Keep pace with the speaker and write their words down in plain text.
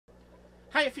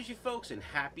Hi, fishy folks, and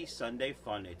happy Sunday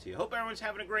fun day to you. Hope everyone's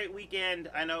having a great weekend.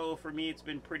 I know for me it's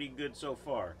been pretty good so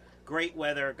far. Great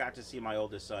weather, got to see my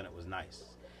oldest son, it was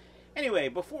nice. Anyway,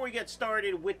 before we get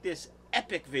started with this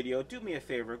epic video, do me a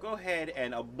favor, go ahead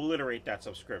and obliterate that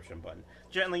subscription button.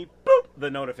 Gently boop the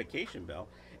notification bell,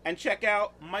 and check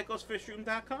out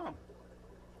michaelsfishroom.com.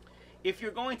 If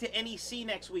you're going to NEC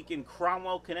next week in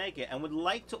Cromwell, Connecticut, and would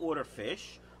like to order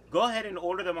fish, go ahead and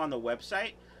order them on the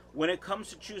website. When it comes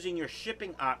to choosing your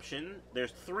shipping option,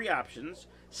 there's 3 options.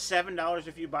 $7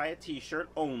 if you buy a t-shirt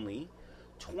only.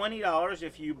 $20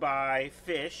 if you buy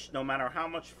fish, no matter how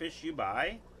much fish you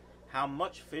buy.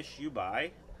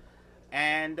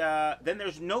 And then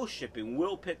there's no shipping,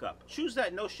 we'll pick up. Choose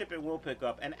that no shipping, we'll pick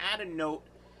up, and add a note.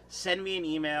 Send me an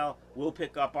email. We'll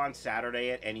pick up on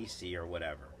Saturday at NEC or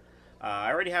whatever.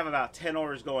 I already have about 10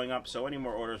 orders going up, so any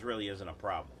more orders really isn't a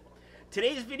problem.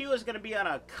 Today's video is going to be on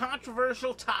a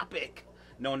controversial topic.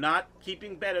 No, not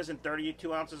keeping bettas in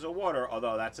 32 ounces of water,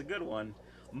 although that's a good one.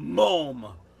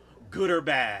 Mulm, good or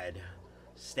bad?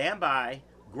 Stand by,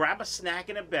 grab a snack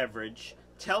and a beverage,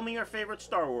 tell me your favorite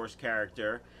Star Wars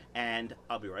character, and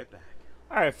I'll be right back.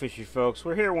 Alright, fishy folks,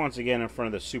 we're here once again in front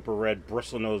of the Super Red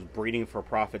Bristlenose Breeding for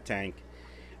Profit tank.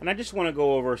 And I just want to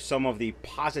go over some of the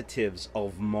positives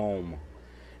of Mulm.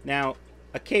 Now,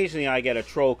 occasionally I get a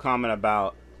troll comment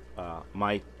about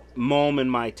my Mulm in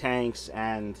my tanks,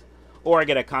 or I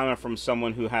get a comment from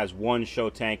someone who has one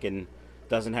show tank and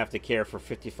doesn't have to care for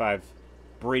 55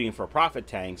 breeding for profit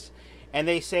tanks, and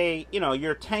they say, you know,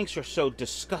 your tanks are so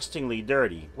disgustingly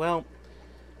dirty. Well,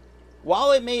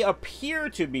 while it may appear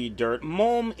to be dirt,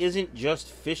 Mulm isn't just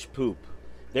fish poop.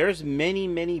 There's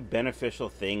many beneficial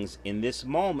things in this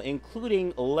Mulm,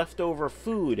 including leftover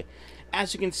food.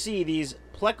 As you can see, these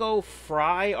pleco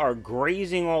fry are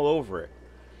grazing all over it.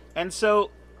 And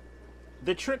so,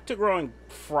 the trick to growing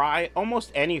fry,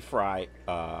 almost any fry,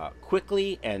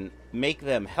 quickly and make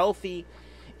them healthy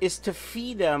is to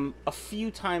feed them a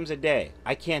few times a day.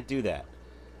 I can't do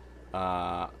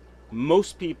that.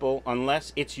 Most people,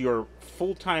 unless it's your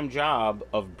full-time job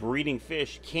of breeding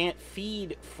fish, can't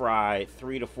feed fry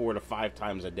 3 to 4 to 5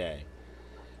 times a day.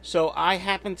 So I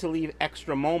happen to leave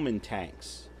extra Mulm in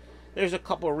tanks. There's a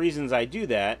couple of reasons I do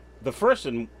that. The first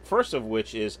of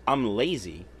which is I'm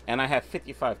lazy, and I have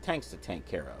 55 tanks to take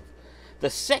care of.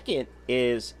 The second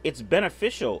is it's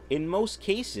beneficial in most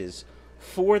cases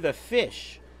for the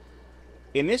fish.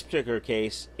 In this particular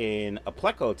case, in a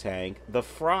pleco tank, the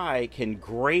fry can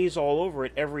graze all over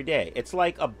it every day. It's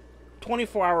like a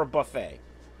 24-hour buffet,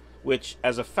 which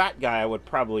as a fat guy I would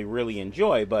probably really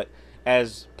enjoy, but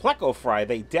as pleco fry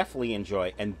they definitely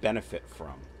enjoy and benefit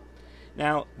from.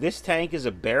 Now, this tank is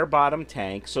a bare bottom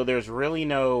tank, so there's really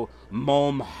no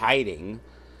Mulm hiding.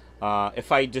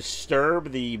 If I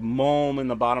disturb the Mulm in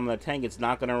the bottom of the tank, it's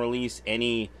not going to release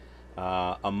any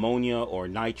ammonia or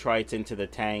nitrites into the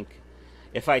tank.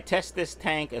 If I test this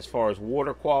tank as far as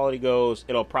water quality goes,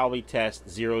 it'll probably test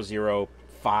 0,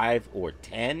 5, or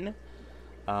 10.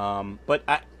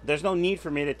 But there's no need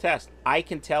for me to test. I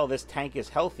can tell this tank is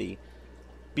healthy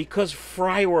because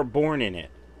fry were born in it.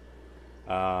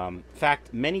 In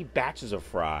fact, many batches of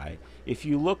fry. If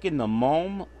you look in the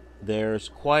Mulm, there's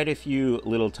quite a few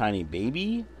little tiny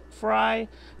baby fry.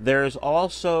 There's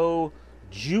also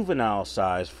juvenile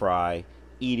size fry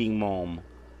eating Mulm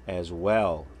as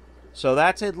well. So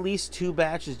that's at least 2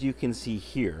 batches you can see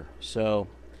here. So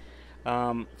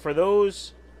for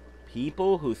those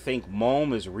people who think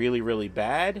Mulm is really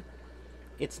bad,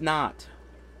 it's not.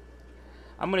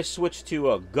 I'm going to switch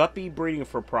to a guppy breeding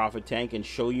for profit tank and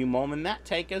show you Mulm in that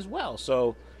tank as well.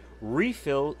 So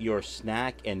refill your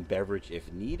snack and beverage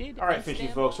if needed. Alright, fishy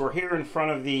folks, we're here in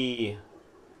front of the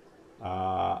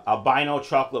albino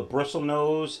chocolate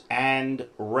bristlenose and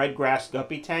redgrass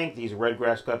guppy tank. These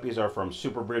redgrass guppies are from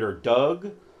super breeder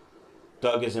Doug.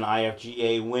 Doug is an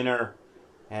IFGA winner,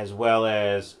 as well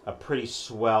as a pretty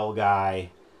swell guy,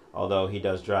 although he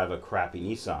does drive a crappy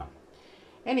Nissan.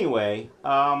 Anyway,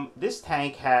 this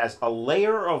tank has a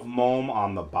layer of Mulm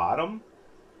on the bottom,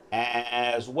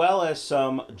 as well as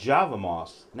some Java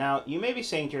moss. Now, you may be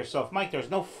saying to yourself, Mike,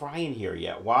 there's no fry in here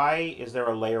yet. Why is there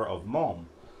a layer of Mulm?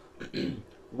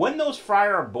 When those fry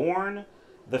are born,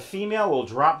 the female will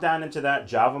drop down into that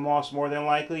Java moss more than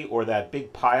likely, or that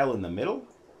big pile in the middle,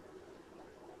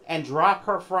 and drop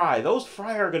her fry. Those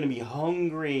fry are going to be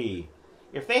hungry.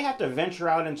 If they have to venture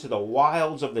out into the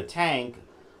wilds of the tank,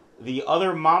 the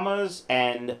other mamas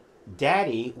and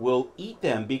daddy will eat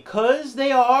them because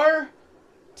they are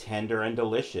tender and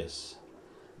delicious.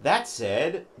 That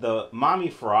said, the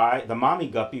mommy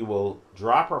guppy will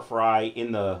drop her fry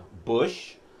in the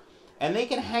bush, And they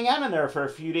can hang out in there for a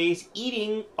few days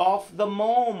eating off the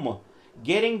Mulm,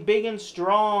 getting big and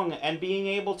strong, and being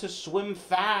able to swim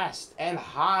fast and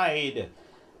hide.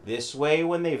 This way,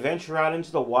 when they venture out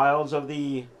into the wilds of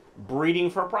the breeding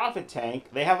for profit tank,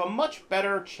 they have a much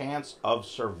better chance of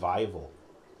survival.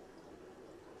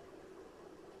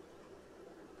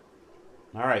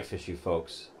 All right, fishy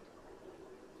folks.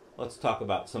 Let's talk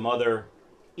about some other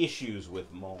issues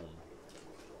with Mulm.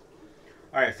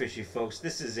 All right, fishy folks,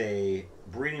 this is a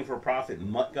breeding for profit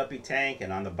mutt guppy tank,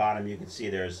 and on the bottom you can see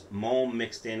there's Mulm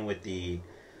mixed in with the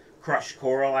crushed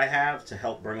coral I have to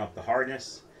help bring up the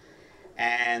hardness.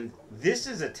 And this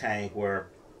is a tank where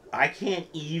I can't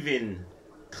even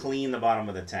clean the bottom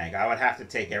of the tank. I would have to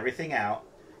take everything out,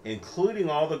 including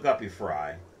all the guppy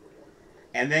fry,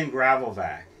 and then gravel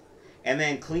vac, and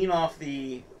then clean off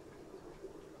the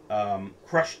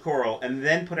crushed coral, and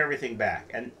then put everything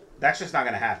back. And that's just not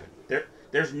going to happen.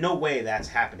 There's no way that's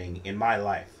happening in my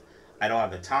life. I don't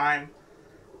have the time.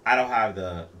 I don't have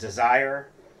the desire.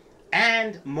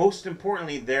 And most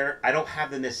importantly, I don't have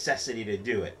the necessity to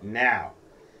do it. Now,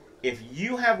 if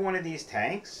you have one of these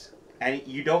tanks and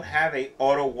you don't have a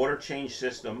auto water change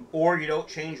system, or you don't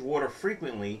change water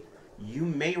frequently, you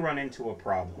may run into a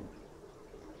problem.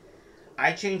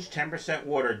 I change 10%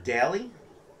 water daily,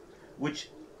 which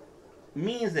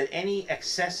means that any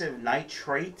excessive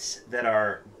nitrates that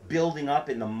are building up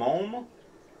in the Mulm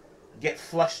get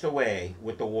flushed away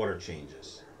with the water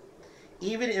changes.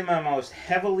 Even in my most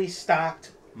heavily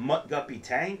stocked mutt guppy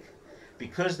tank,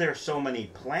 because there's so many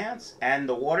plants and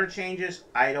the water changes,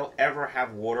 I don't ever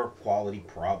have water quality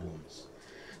problems.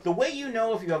 The way you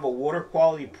know if you have a water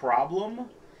quality problem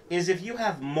is if you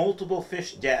have multiple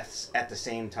fish deaths at the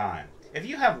same time. If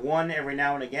you have one every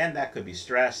now and again, that could be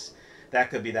stress. That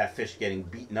could be that fish getting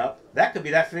beaten up. That could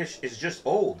be that fish is just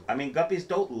old. I mean, guppies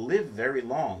don't live very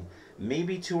long.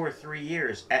 Maybe 2 or 3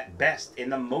 years at best in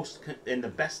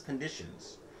the best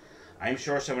conditions. I'm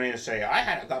sure somebody will say, I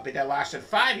had a guppy that lasted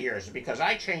 5 years because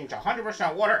I changed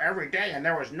 100% water every day and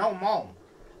there was no Mulm.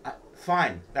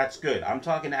 Fine, that's good. I'm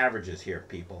talking averages here,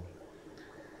 people.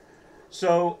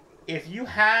 So if you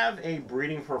have a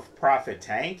breeding for profit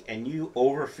tank and you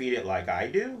overfeed it like I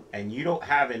do, and you don't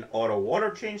have an auto water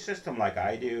change system like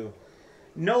I do,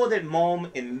 know that Mulm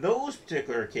in those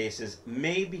particular cases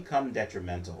may become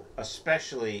detrimental,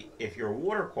 especially if your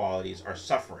water qualities are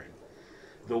suffering.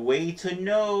 The way to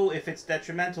know if it's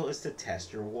detrimental is to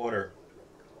test your water.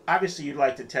 Obviously, you'd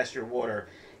like to test your water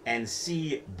and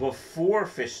see before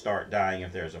fish start dying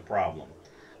if there's a problem.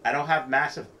 I don't have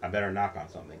massive, I better knock on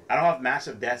something. I don't have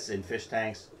massive deaths in fish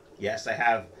tanks. Yes, I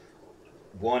have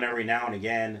one every now and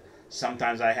again.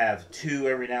 Sometimes I have 2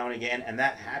 every now and again, and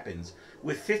that happens.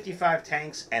 With 55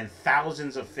 tanks and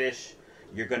thousands of fish,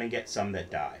 you're going to get some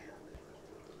that die.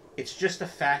 It's just a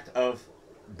fact of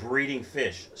breeding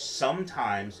fish.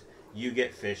 Sometimes you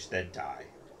get fish that die.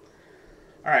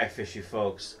 Alright, fishy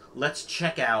folks, let's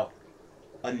check out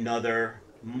another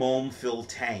Mulm-filled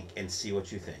tank and see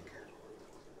what you think.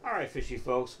 Alright, fishy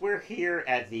folks, we're here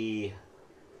at the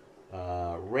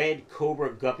Red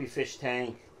Cobra Guppy Fish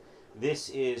Tank. This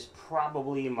is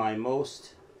probably my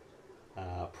most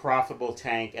profitable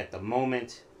tank at the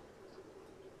moment.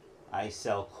 I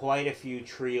sell quite a few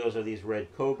trios of these Red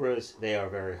Cobras. They are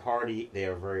very hardy, they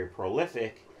are very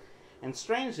prolific, and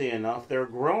strangely enough, they're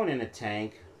grown in a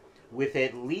tank with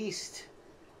at least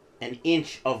an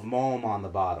inch of Mulm on the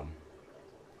bottom.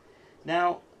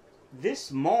 Now,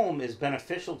 this Mulm is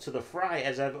beneficial to the fry,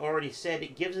 as I've already said.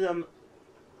 It gives them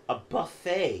a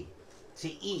buffet to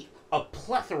eat, a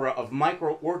plethora of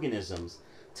microorganisms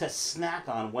to snack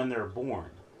on when they're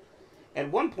born.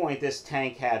 At one point, this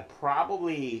tank had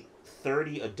probably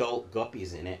 30 adult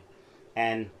guppies in it,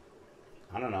 and,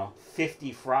 I don't know,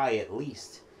 50 fry at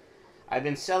least. I've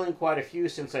been selling quite a few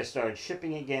since I started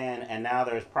shipping again, and now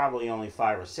there's probably only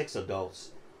 5 or 6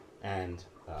 adults, and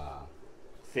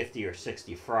 50 or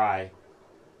 60 fry.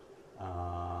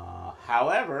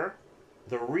 However,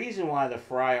 the reason why the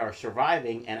fry are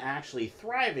surviving and actually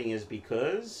thriving is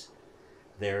because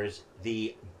there's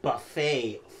the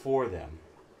buffet for them.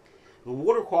 The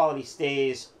water quality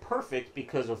stays perfect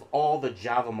because of all the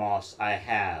Java moss I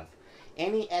have.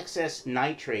 Any excess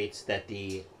nitrates that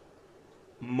the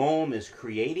Mulm is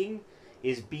creating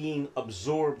is being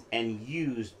absorbed and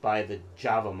used by the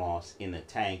Java moss in the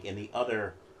tank and the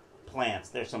other plants.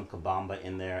 There's some Kabamba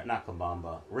in there, not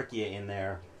Kabamba, Riccia in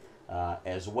there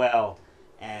as well.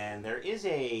 And there is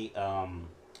a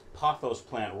pothos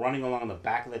plant running along the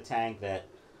back of the tank that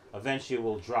eventually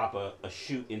will drop a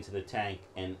shoot into the tank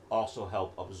and also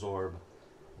help absorb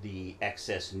the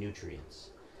excess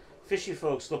nutrients. Fishy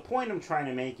folks, the point I'm trying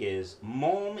to make is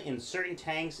Mulm in certain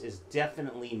tanks is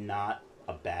definitely not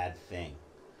a bad thing.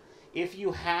 If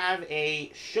you have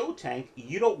a show tank,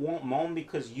 you don't want Mulm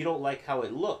because you don't like how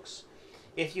it looks.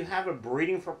 If you have a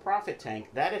breeding for profit tank,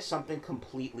 that is something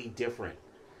completely different.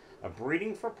 A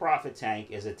breeding for profit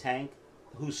tank is a tank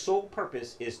whose sole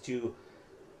purpose is to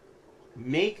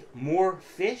make more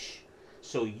fish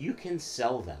so you can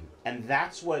sell them. And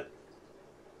that's what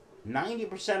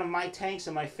 90% of my tanks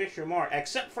and my fish room are,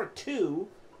 except for 2.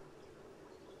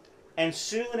 And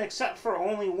soon, except for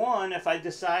only 1, if I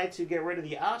decide to get rid of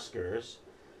the Oscars,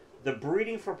 the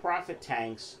breeding for profit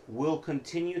tanks will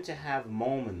continue to have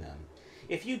Mulm in them.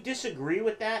 If you disagree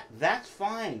with that, that's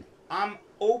fine. I'm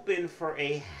open for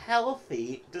a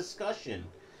healthy discussion.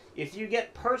 If you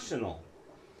get personal,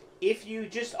 if you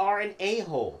just are an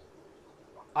a-hole,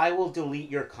 I will delete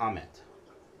your comment.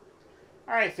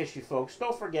 Alright, fishy folks,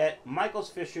 don't forget,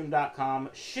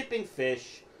 michaelsfishroom.com, shipping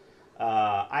fish.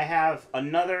 I have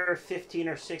another 15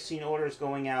 or 16 orders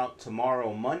going out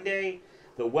tomorrow, Monday.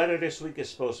 The weather this week is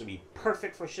supposed to be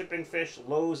perfect for shipping fish.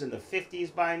 Lows in the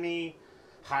 50s by me,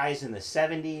 highs in the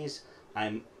 70s.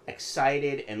 I'm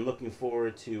excited and looking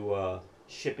forward to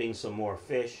shipping some more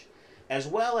fish, as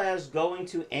well as going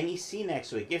to NEC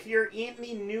next week. If you're in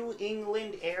the New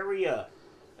England area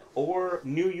or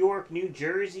New York, New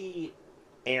Jersey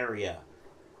area,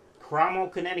 Cromwell,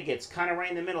 Connecticut's kind of right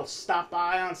in the middle. Stop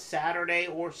by on Saturday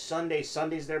or Sunday.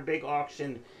 Sunday's their big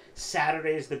auction.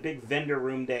 Saturday is the big vendor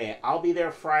room day. I'll be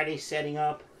there Friday setting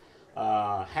up,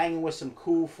 hanging with some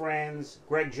cool friends.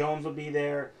 Greg Jones will be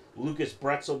there. Lucas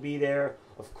Bretz will be there.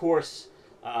 Of course,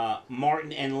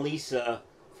 Martin and Lisa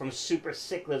from Super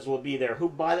Cichlids will be there, who,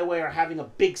 by the way, are having a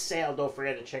big sale. Don't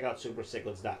forget to check out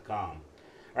supercichlids.com. All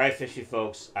right, fishy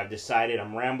folks, I've decided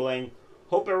I'm rambling.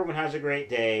 Hope everyone has a great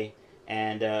day.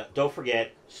 And don't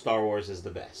forget, Star Wars is the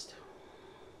best.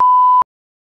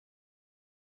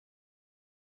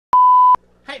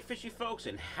 Hi, fishy folks,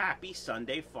 and happy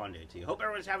Sunday fun day to you. Hope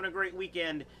everyone's having a great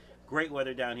weekend. Great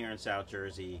weather down here in South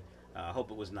Jersey.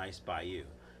 Hope it was nice by you.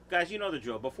 Guys, you know the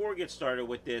drill. Before we get started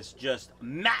with this just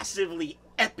massively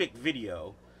epic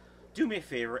video, do me a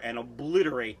favor and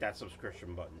obliterate that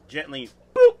subscription button. Gently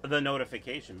boop the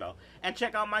notification bell. And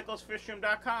check out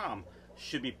michaelsfishroom.com.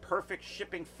 Should be perfect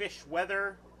shipping fish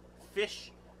weather.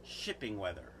 Fish shipping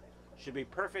weather. Should be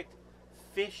perfect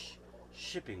fish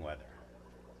shipping weather.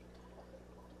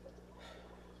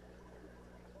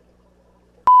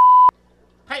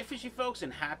 Hi, fishy folks,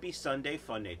 and happy Sunday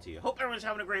fun day to you. Hope everyone's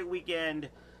having a great weekend.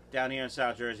 Down here in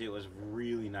South Jersey, it was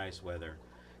really nice weather.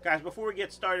 Guys, before we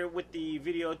get started with the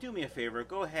video, do me a favor.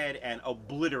 Go ahead and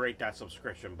obliterate that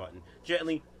subscription button.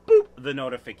 Gently boop the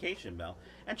notification bell.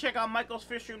 And check out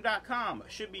michaelsfishroom.com.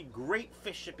 Should be great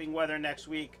fish shipping weather next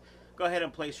week. Go ahead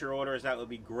and place your orders. That would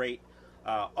be great.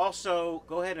 Also,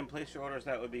 go ahead and place your orders.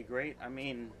 That would be great. I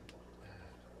mean,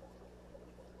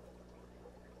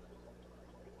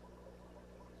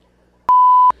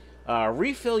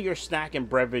 refill your snack and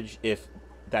beverage if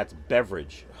that's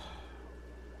beverage.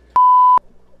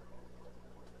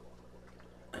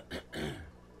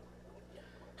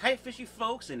 Hi, fishy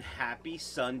folks, and happy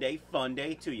Sunday fun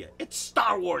day to you. It's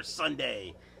Star Wars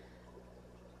Sunday.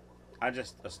 I'm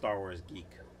just a Star Wars geek.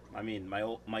 I mean,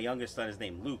 my youngest son is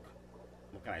named Luke.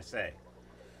 What can I say?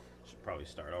 Should probably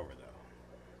start over,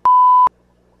 though.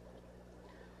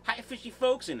 Hi, fishy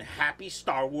folks, and happy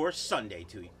Star Wars Sunday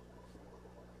to you.